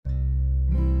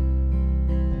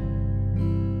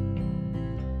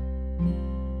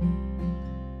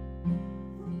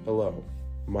Hello,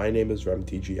 my name is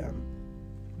RemTGM.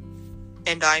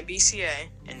 And I'm BCA.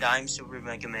 And I'm Super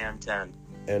Mega Man 10.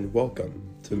 And welcome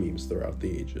to Memes Throughout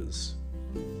the Ages.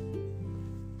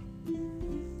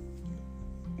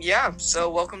 Yeah, so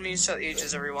welcome to Memes Throughout the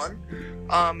Ages, everyone.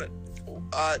 How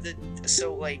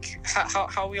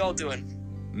are we all doing?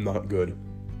 Not good.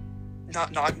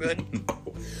 Not good?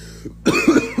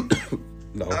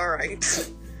 No. Alright,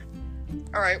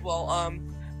 well,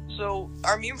 so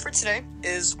our meme for today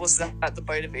was that the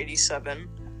bite of 87.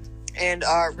 And,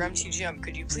 RemTGM,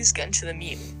 could you please get into the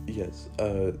meme? Yes,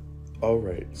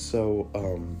 alright, so,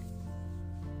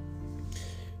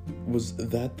 was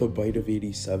that the bite of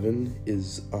 87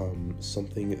 is,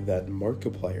 something that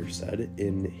Markiplier said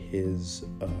in his,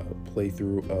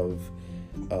 playthrough of,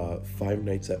 Five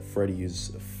Nights at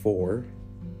Freddy's 4,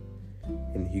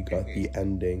 when he got the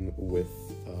ending with,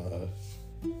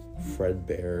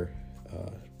 Fredbear,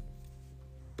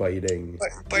 biting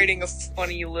a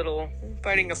funny little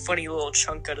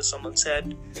chunk out of someone's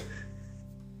head.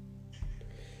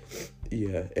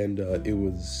 Yeah, and, it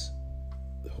was...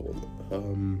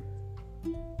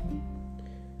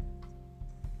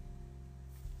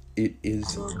 it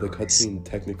is, the cutscene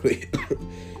technically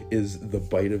is the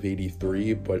bite of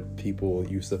 83, but people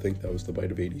used to think that was the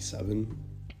bite of 87.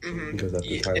 Mm-hmm. Because at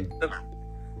the time... The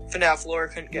FNAF lore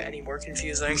couldn't get any more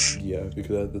confusing. Yeah,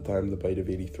 because at the time the bite of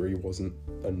 83 wasn't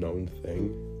a known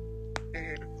thing.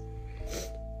 Mm-hmm.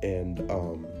 And,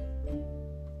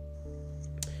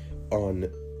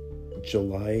 on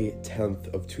July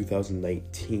 10th of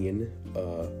 2019,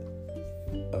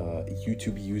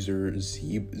 YouTube user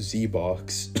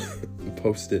Zbox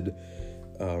posted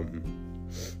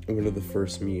one of the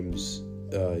first memes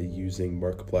using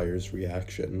Markiplier's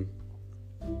reaction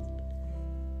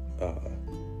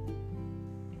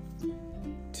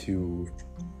to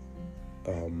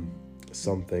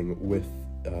something with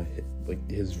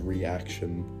his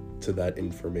reaction to that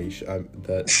information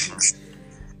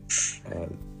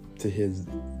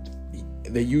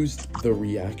they used the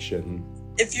reaction.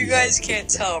 If you guys can't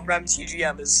tell,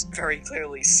 RemTGM is very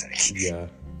clearly sick. Yeah.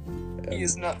 He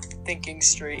is not thinking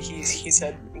straight. He's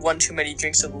had one too many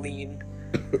drinks of lean.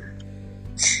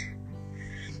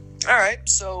 Alright,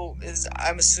 so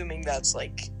I'm assuming that's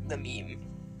like the meme.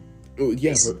 Oh,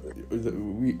 yeah, but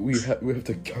we have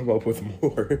to come up with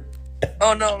more.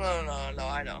 Oh no,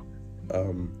 I know.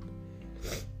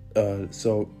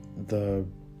 So the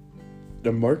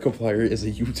Markiplier is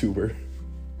a YouTuber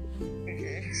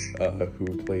who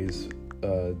plays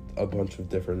a bunch of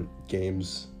different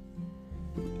games.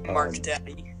 Mark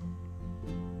Daddy.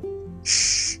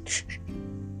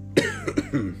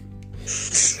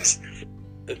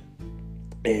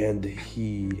 And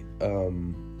he's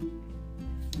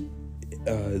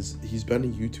been a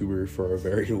YouTuber for a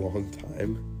very long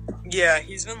time. Yeah,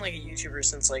 he's been like a YouTuber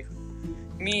since like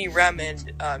me, Rem,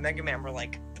 and Mega Man were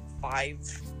like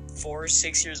 5, 4,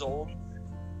 6 years old.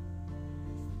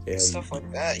 And stuff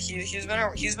like that. He's been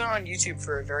on YouTube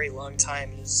for a very long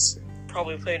time. He's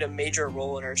probably played a major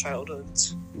role in our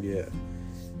childhoods. Yeah.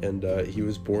 And he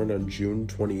was born on June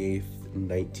 28th,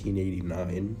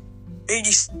 1989.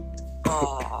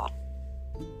 Aww.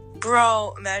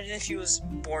 Bro, imagine if he was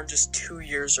born just 2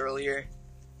 years earlier.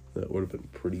 That would have been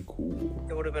pretty cool.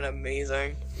 It would have been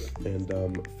amazing. And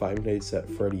Five Nights at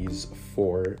Freddy's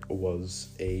 4 was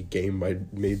a game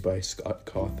made by Scott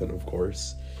Cawthon, of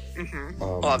course. Mm-hmm.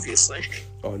 Obviously.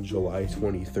 On July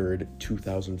 23rd,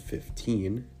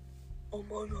 2015. Oh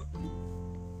my god.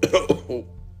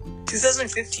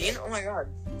 2015? Oh my god.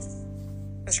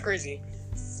 That's crazy.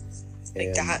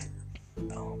 Like that.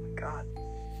 Oh my god.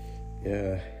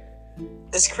 Yeah.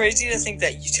 It's crazy to think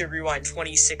that YouTube Rewind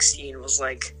 2016 was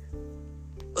like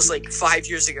 5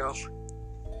 years ago.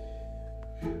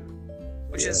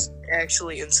 Which is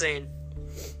actually insane.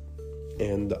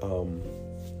 And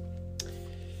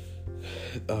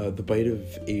the bite of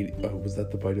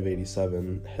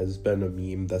 87 has been a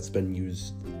meme that's been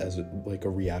used as a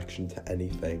reaction to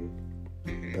anything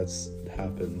that's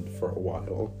happened for a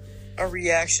while. A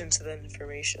reaction to the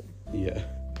information. Yeah.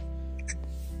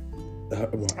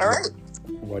 Alright.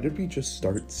 Why did we just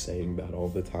start saying that all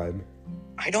the time?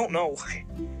 I don't know.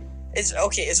 It's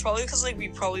probably because it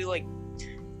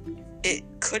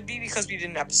could be because we did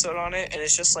an episode on it, and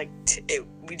it's just we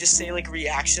just say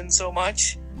reaction so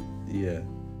much. Yeah.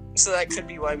 So that could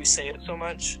be why we say it so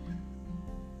much.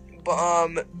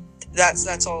 But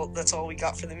that's all we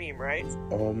got for the meme, right?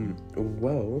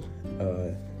 Well,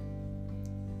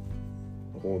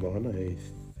 hold on, I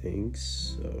think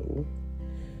so.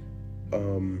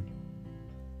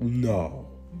 No.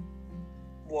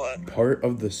 What? Part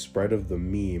of the spread of the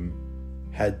meme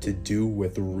had to do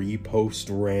with Repost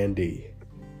Randy.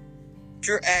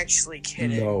 You're actually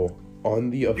kidding. No, on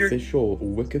the official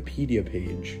Wikipedia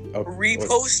page.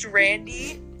 Repost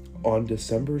Randy? On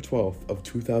December 12th of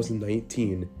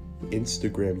 2019,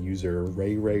 Instagram user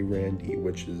Ray Randy,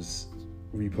 which is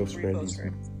Repost Randy's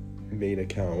main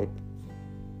account,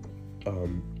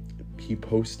 he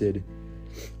posted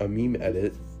a meme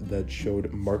edit that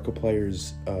showed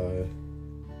Markiplier's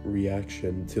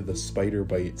reaction to the spider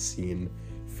bite scene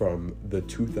from the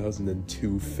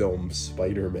 2002 film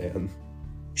Spider-Man.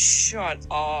 Shut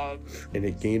up. And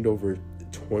it gained over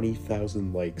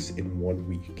 20,000 likes in 1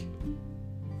 week.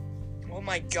 Oh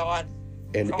my god.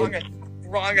 And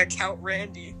wrong account,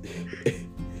 Randy.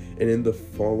 And in the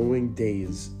following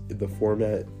days, the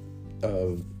format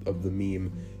of the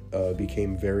meme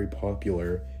became very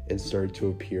popular and started to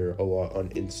appear a lot on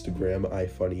Instagram,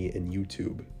 iFunny, and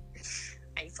YouTube.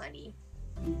 iFunny.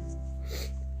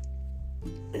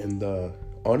 And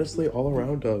honestly, all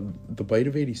around, the Bite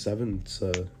of 87, it's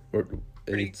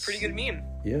pretty good meme.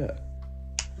 Yeah.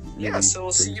 Yeah, Really so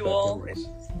we'll see brings you back all. memories.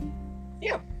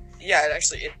 Yeah,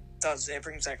 it does. It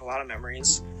brings back a lot of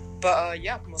memories. But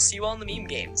yeah, we'll see you all in the meme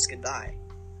games. Goodbye.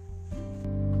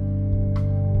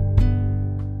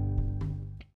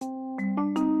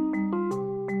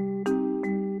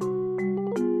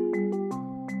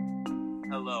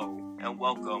 Hello, and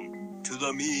welcome to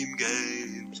the meme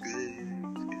games.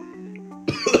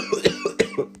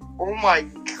 Oh my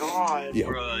god. Yeah.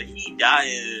 Bruh, he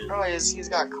dying. Oh, he's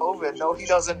got COVID. No, he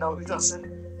doesn't.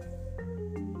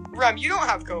 Rem, you don't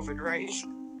have COVID, right?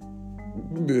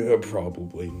 Yeah,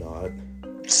 probably not.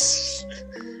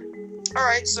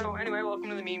 Alright, so anyway, welcome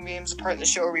to the Meme Games, a part of the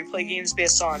show where we play games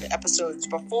based on episodes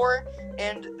before,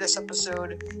 and this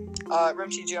episode,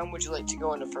 RemTGM, would you like to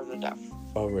go into further depth?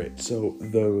 Alright, so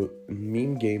the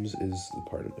Meme Games is the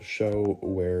part of the show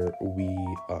where we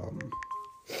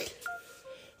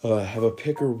have a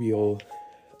picker wheel,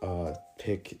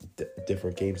 pick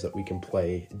different games that we can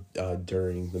play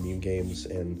during the Meme Games,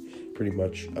 and pretty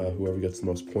much whoever gets the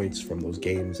most points from those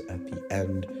games at the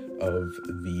end of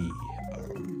the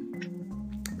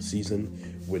season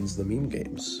wins the Meme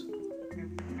Games.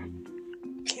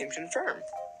 Can confirm.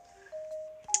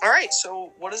 Alright,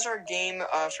 so what is our game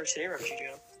for today,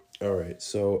 RemTGM? Alright,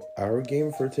 so our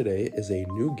game for today is a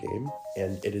new game,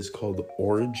 and it is called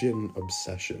Origin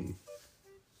Obsession.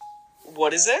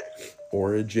 What is it?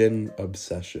 Origin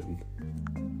Obsession.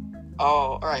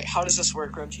 Oh, alright, how does this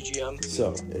work, RemTGM?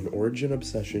 So, in Origin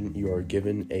Obsession, you are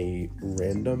given a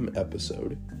random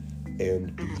episode,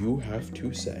 and you have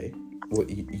to say what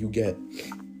you get.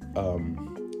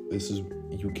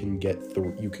 You can get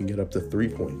up to 3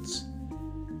 points.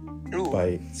 Ooh.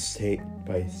 by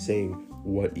saying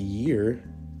what year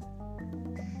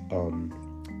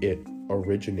it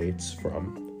originates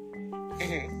from,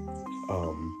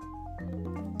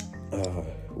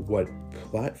 what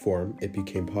platform it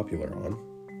became popular on,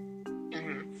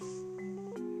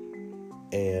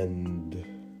 and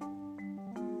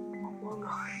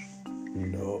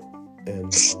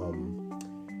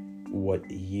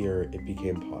what year it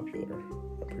became popular.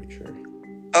 I'm pretty sure.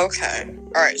 Okay.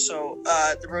 Alright, so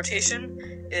the rotation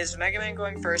is Mega Man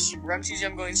going first,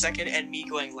 RemTGM going second, and me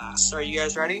going last. So are you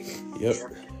guys ready? Yep.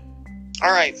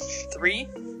 Alright, 3,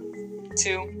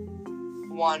 2,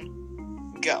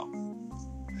 1, go.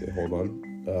 Okay, hold on.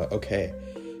 Okay.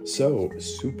 So,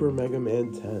 Super Mega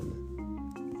Man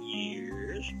 10.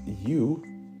 Years. You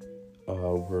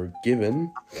were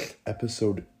given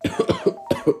episode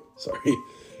sorry.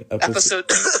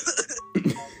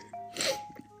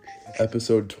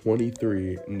 Episode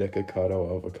 23,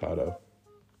 Nikocado Avocado.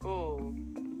 Ooh.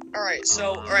 Alright,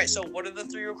 so what are the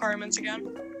 3 requirements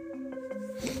again?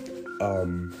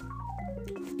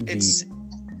 It's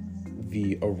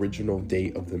the original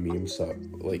date of the meme, so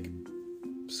wait.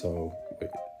 So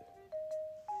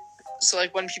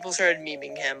like when people started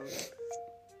memeing him,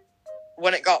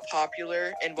 when it got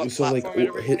popular, and what so like platform it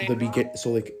originated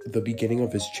so like the beginning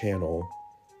of his channel.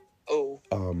 Oh.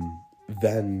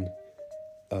 Then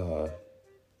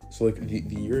so like the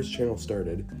year his channel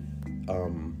started,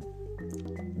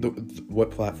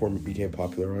 what platform it became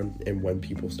popular on, and when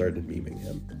people started memeing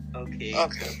him. Okay.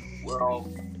 Well,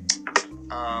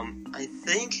 I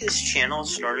think his channel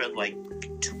started like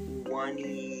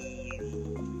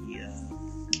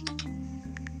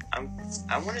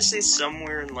I want to say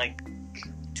somewhere in like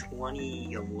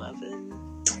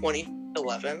 2011.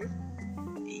 2011.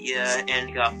 Yeah,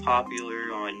 and got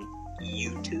popular on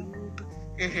YouTube.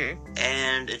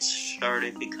 And it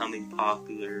started becoming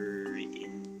popular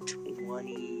in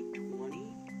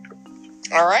 2020.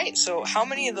 All right. So how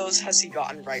many of those has he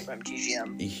gotten right,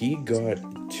 RemTGM? He got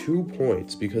 2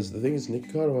 points because the thing is,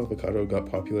 Nikocado Avocado got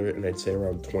popular in, I'd say,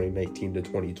 around 2019 to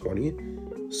 2020.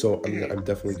 So I'm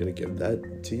definitely gonna give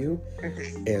that to you.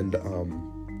 And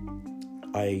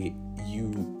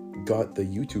you got the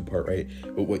YouTube part right,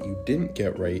 but what you didn't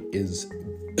get right is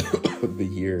the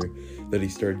year that he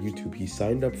started YouTube. He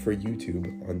signed up for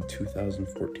YouTube on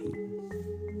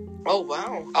 2014. Oh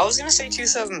wow! I was gonna say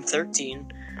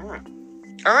 2013.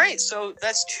 All right, so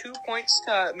that's 2 points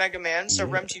to Mega Man. So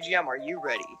RemTGM, are you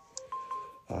ready?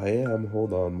 I am.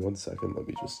 Hold on 1 second. Let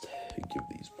me just give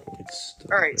these points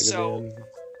to All right, Mega so. Man.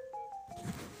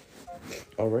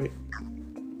 All right.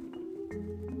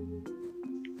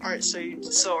 All right, so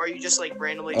are you just like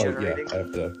randomly Oh generating? yeah, I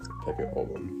have to pick it.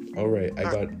 Hold on. All right, I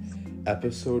got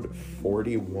episode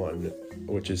 41,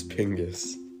 which is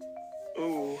Pingus.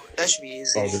 Ooh, that should be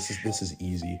easy. Oh, this is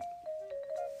easy.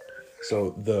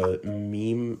 So the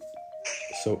meme.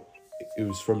 So it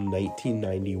was from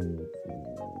 1990.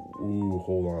 Ooh,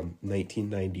 hold on,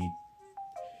 1990.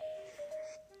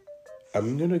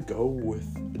 I'm gonna go with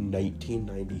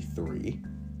 1993.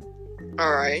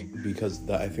 All right. Because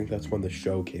I think that's when the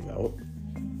show came out.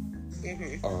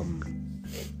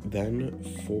 Then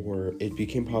it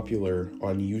became popular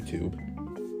on YouTube,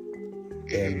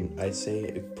 and I'd say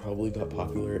it probably got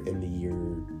popular in the year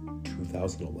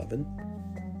 2011.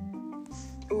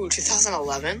 Ooh,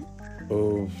 2011.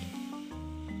 Oh.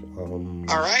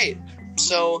 All right.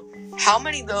 So how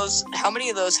many of those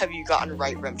have you gotten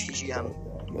right, RemTGM?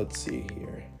 Let's see here.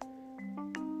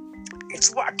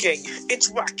 It's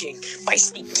working. My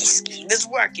sneaky scheme is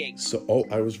working. So,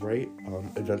 I was right.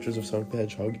 Adventures of Sonic the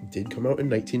Hedgehog did come out in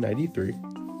 1993.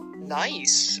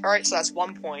 Nice. All right, so that's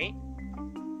 1 point.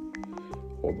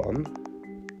 Hold on.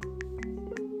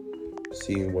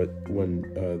 Seeing when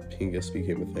Pingus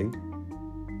became a thing.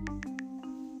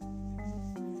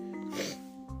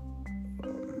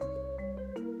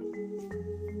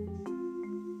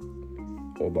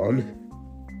 Hold on.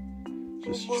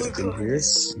 Just checking here.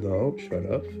 No, shut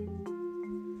up.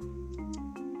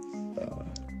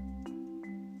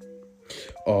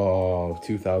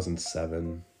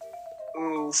 2007.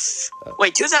 Oof.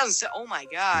 Wait, 2007. Oh my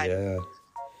god. Yeah.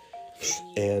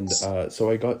 And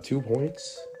so I got 2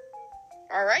 points.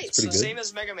 All right, so good. same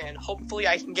as Mega Man. Hopefully,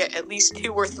 I can get at least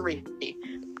 2 or 3.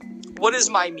 What is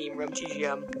my meme,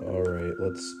 RemTGM? All right,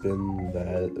 let's spin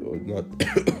that.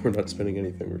 We're not spinning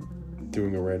anything. We're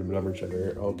doing a random number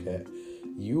generator. Okay,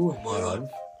 you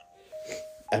have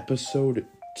episode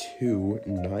 2,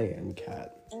 Nyan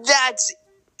Cat. That's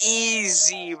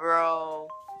easy, bro.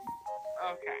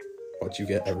 Okay. But you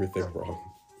get everything wrong.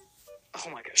 Oh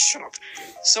my gosh, shut up.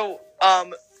 So,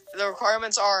 the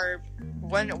requirements are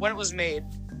when it was made,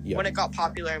 Yeah. when it got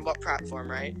popular, and what platform,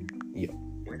 right? Yeah.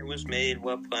 When it was made,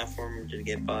 what platform did it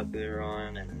get popular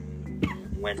on, and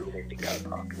when did it get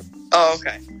popular? Oh,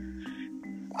 okay.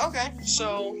 Okay,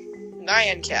 so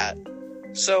Nyan Cat.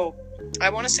 So I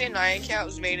want to say Nyan Cat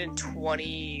was made in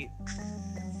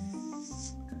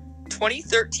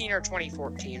 2013 or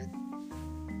 2014.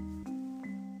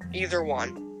 Either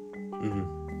one.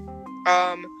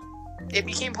 Mm-hmm. It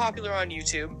became popular on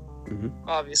YouTube,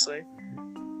 obviously.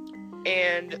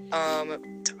 And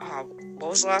what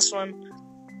was the last one?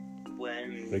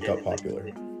 When It got popular.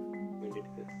 When did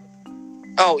it get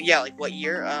Oh yeah, like what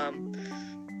year? I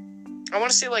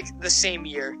want to say like the same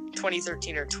year,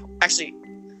 2013 or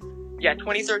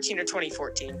 2013 or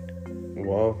 2014.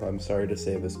 Well, I'm sorry to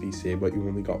say this, BCA, but you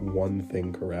only got one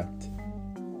thing correct.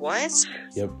 What?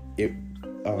 Yep. It.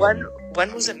 When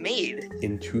was it made?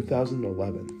 In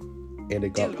 2011, and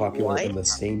it got Dude, popular what? in the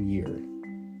same year.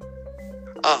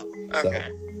 Oh, okay.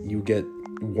 So you get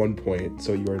 1 point,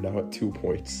 so you are now at 2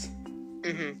 points.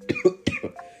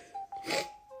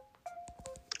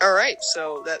 All right,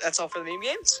 so that's all for the meme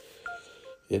games.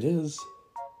 It is.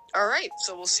 All right,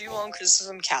 so we'll see you on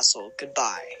Criticism Castle.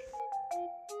 Goodbye.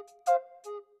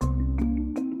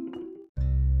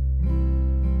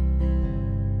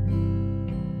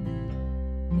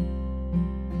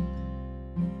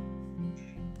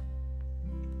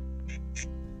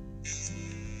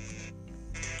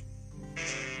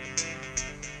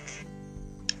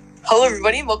 Hello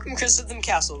everybody, and welcome to Criticism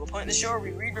Castle, the point of the show where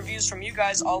we read reviews from you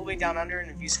guys all the way down under in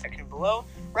the review section below.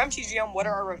 RemTGM, what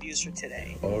are our reviews for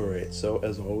today? Alright, so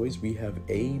as always, we have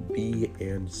A, B,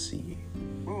 and C.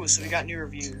 Ooh, so we got new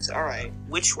reviews. Alright.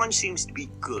 Which one seems to be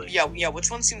good? Yeah, which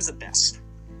one seems the best?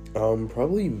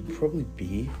 Probably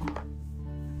B.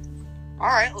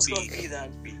 Alright, let's go with B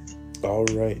then.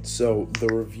 Alright, so the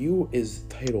review is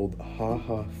titled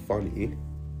Haha Funny,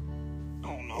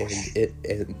 Oh no. and it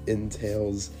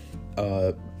entails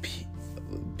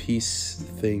peace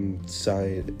thing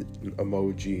sign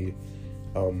emoji,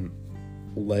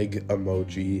 leg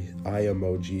emoji, eye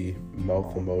emoji,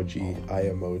 mouth emoji, eye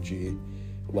emoji,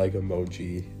 leg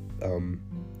emoji,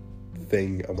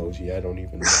 thing emoji, I don't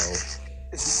even know.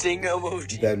 Thing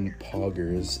emoji. Then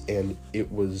poggers, and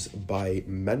it was by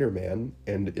Mennerman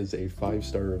and is a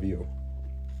 5-star review.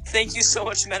 Thank you so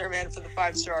much, Mennerman, for the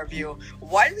 5-star review.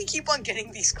 Why do we keep on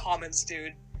getting these comments,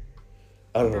 dude?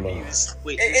 I don't know. Reviews.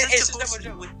 Wait, It's is just it a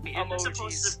bunch of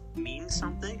supposed to mean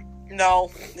something? No,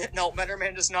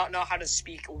 Mennerman does not know how to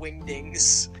speak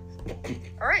wingdings.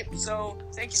 Alright, so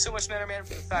thank you so much, Mennerman,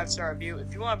 for the 5-star review.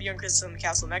 If you want to be on Criticism in the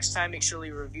Castle next time, make sure to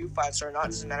leave a review 5-star. Not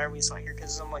doesn't matter, we just want to hear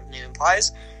criticism like the name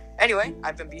implies. Anyway,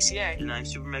 I've been BCA. And I'm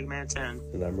Super Mega Man 10.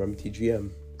 And I'm RemTGM.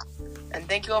 And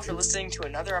thank you all for listening to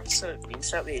another episode of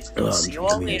Memes Without Leads. We'll see you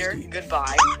all later.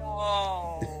 Goodbye.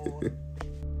 Oh.